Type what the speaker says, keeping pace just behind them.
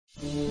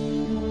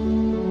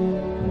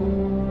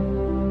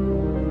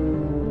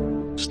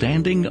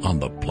standing on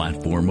the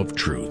platform of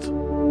truth.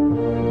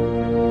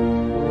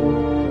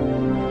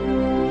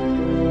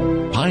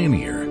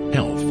 Pioneer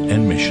Health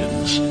and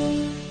Missions.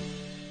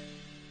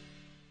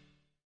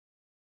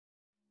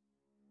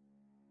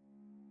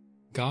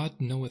 God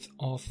knoweth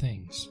all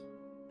things.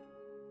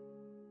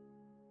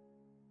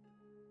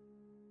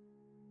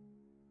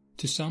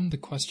 To some the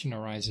question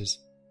arises,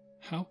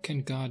 how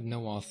can God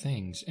know all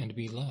things and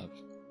be love,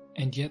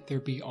 and yet there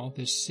be all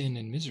this sin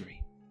and misery?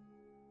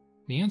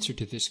 The answer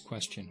to this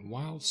question,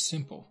 while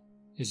simple,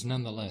 is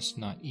nonetheless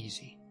not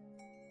easy.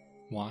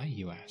 Why,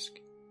 you ask?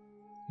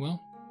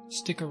 Well,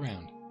 stick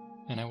around,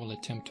 and I will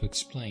attempt to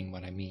explain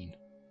what I mean.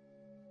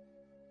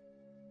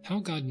 How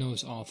God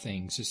knows all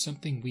things is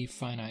something we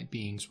finite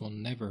beings will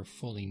never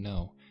fully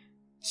know,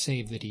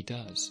 save that He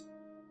does.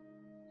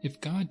 If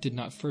God did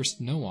not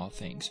first know all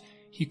things,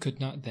 He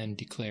could not then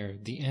declare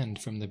the end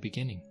from the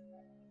beginning.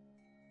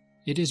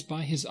 It is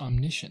by His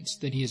omniscience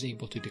that He is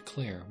able to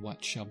declare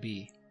what shall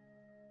be.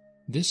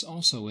 This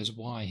also is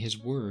why His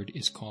word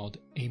is called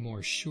a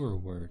more sure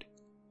word,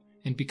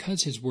 and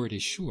because His word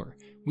is sure,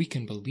 we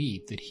can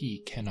believe that He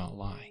cannot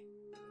lie.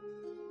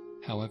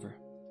 However,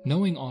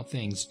 knowing all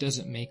things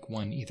doesn't make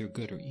one either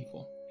good or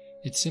evil.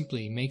 It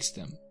simply makes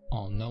them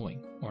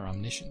all-knowing or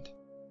omniscient.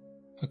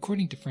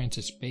 According to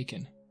Francis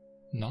Bacon,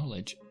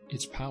 knowledge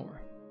is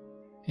power.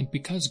 And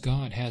because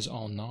God has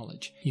all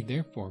knowledge, He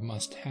therefore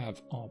must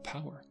have all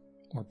power,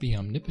 or be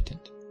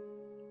omnipotent.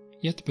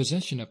 Yet the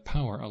possession of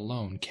power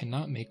alone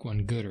cannot make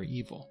one good or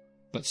evil,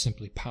 but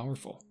simply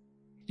powerful.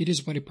 It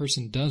is what a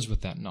person does with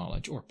that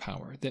knowledge or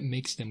power that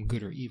makes them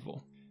good or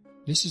evil.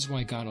 This is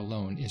why God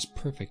alone is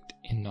perfect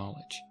in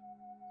knowledge,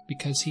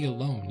 because He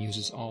alone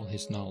uses all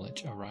His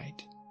knowledge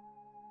aright.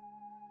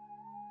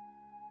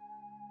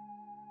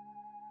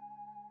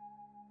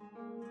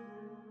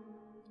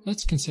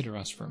 Let's consider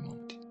us for a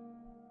moment.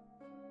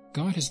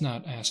 God has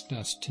not asked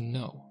us to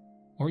know,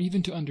 or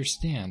even to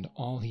understand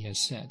all He has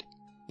said,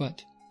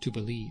 but to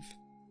believe.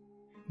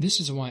 This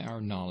is why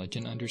our knowledge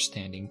and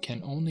understanding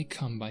can only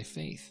come by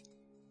faith,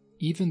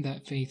 even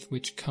that faith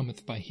which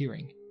cometh by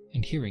hearing,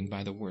 and hearing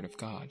by the word of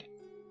God.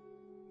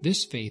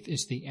 This faith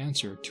is the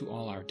answer to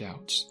all our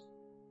doubts.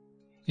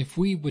 If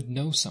we would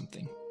know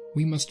something,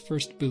 we must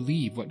first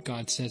believe what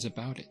God says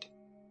about it.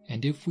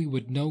 And if we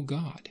would know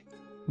God,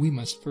 we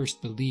must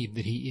first believe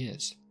that He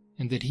is,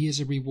 and that He is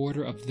a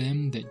rewarder of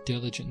them that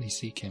diligently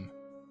seek Him.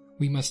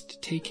 We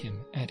must take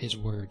Him at His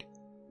word,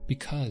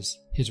 because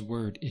His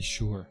word is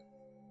sure.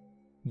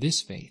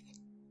 This faith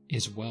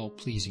is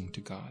well-pleasing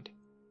to God.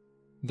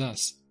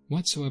 Thus,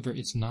 whatsoever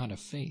is not of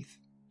faith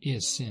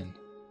is sin.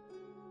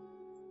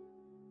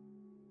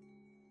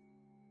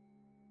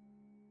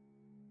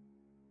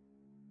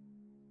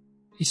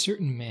 A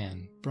certain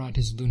man brought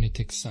his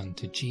lunatic son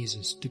to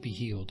Jesus to be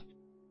healed,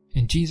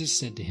 and Jesus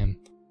said to him,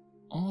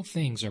 "All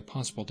things are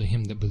possible to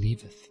him that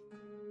believeth."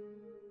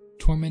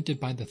 Tormented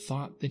by the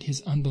thought that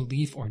his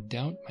unbelief or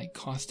doubt might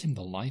cost him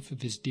the life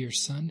of his dear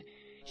son,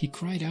 he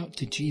cried out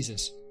to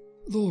Jesus,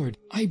 "Lord,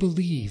 I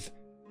believe.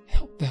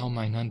 Help thou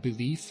mine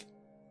unbelief."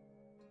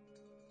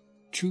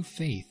 True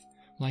faith,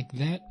 like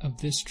that of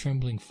this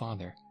trembling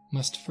father,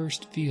 must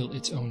first feel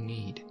its own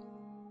need.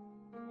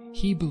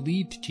 He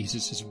believed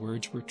Jesus'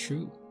 words were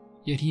true,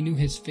 yet he knew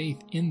his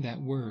faith in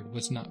that word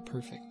was not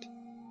perfect.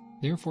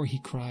 Therefore he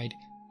cried,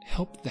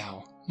 "Help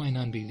thou mine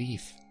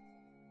unbelief."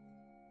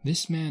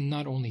 This man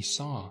not only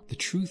saw the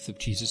truth of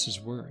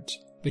Jesus' words,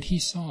 but he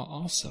saw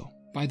also,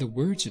 by the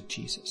words of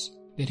Jesus,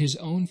 that his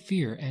own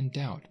fear and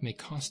doubt may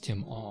cost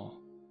him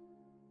all.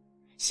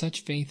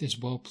 Such faith is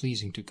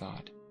well-pleasing to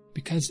God,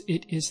 because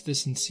it is the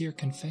sincere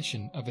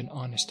confession of an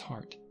honest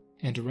heart,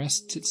 and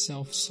rests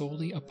itself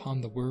solely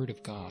upon the word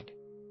of God.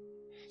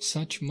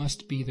 Such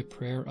must be the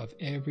prayer of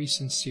every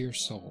sincere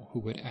soul who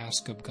would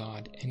ask of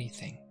God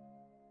anything.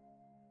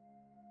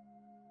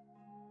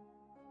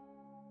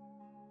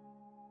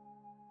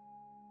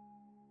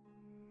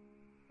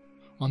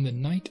 On the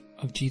night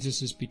of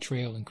Jesus'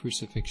 betrayal and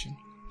crucifixion,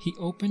 He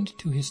opened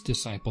to His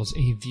disciples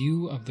a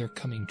view of their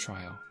coming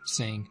trial,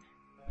 saying,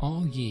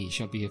 "All ye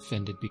shall be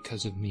offended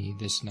because of me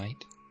this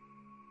night."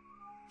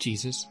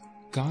 Jesus,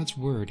 God's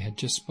word, had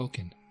just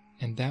spoken,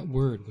 and that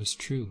word was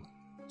true.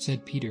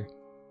 Said Peter,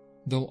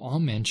 "Though all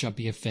men shall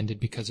be offended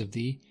because of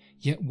thee,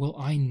 yet will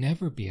I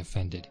never be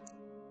offended."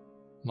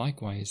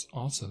 Likewise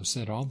also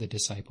said all the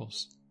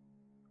disciples.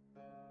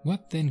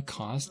 What then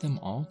caused them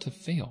all to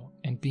fail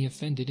and be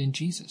offended in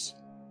Jesus?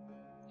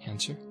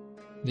 Answer: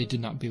 they did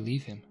not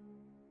believe Him.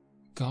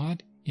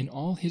 God, in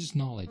all His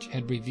knowledge,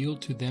 had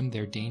revealed to them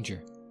their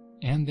danger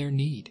and their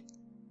need,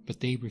 but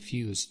they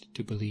refused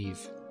to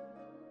believe.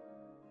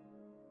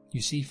 You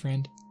see,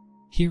 friend,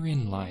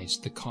 herein lies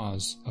the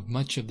cause of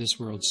much of this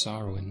world's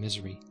sorrow and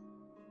misery.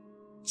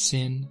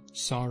 Sin,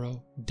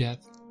 sorrow,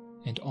 death,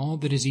 and all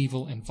that is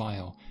evil and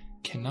vile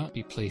cannot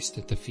be placed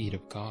at the feet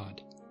of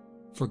God.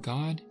 For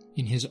God,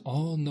 in His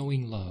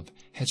all-knowing love,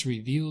 has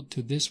revealed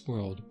to this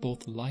world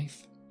both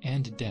life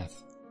and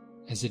death,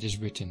 as it is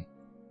written,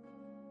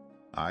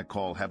 "I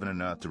call heaven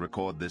and earth to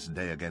record this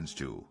day against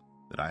you,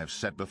 that I have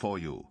set before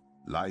you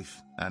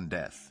life and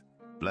death,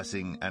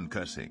 blessing and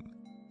cursing.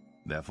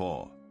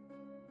 Therefore,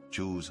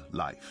 choose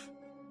life,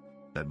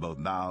 that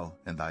both thou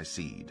and thy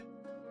seed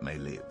may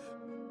live.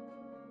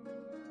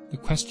 The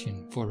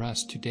question for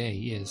us today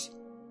is,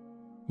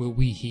 will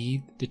we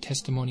heed the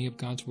testimony of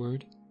God's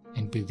word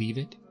and believe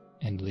it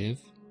and live?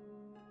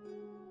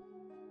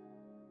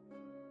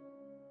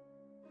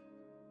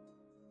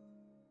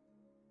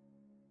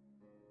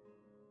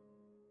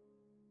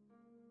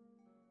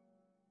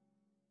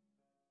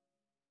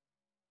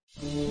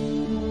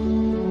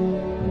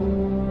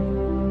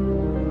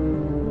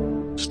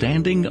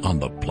 Standing on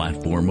the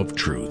platform of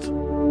truth.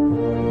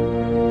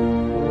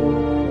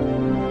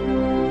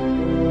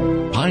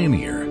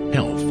 Pioneer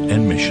Health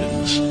and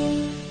Missions.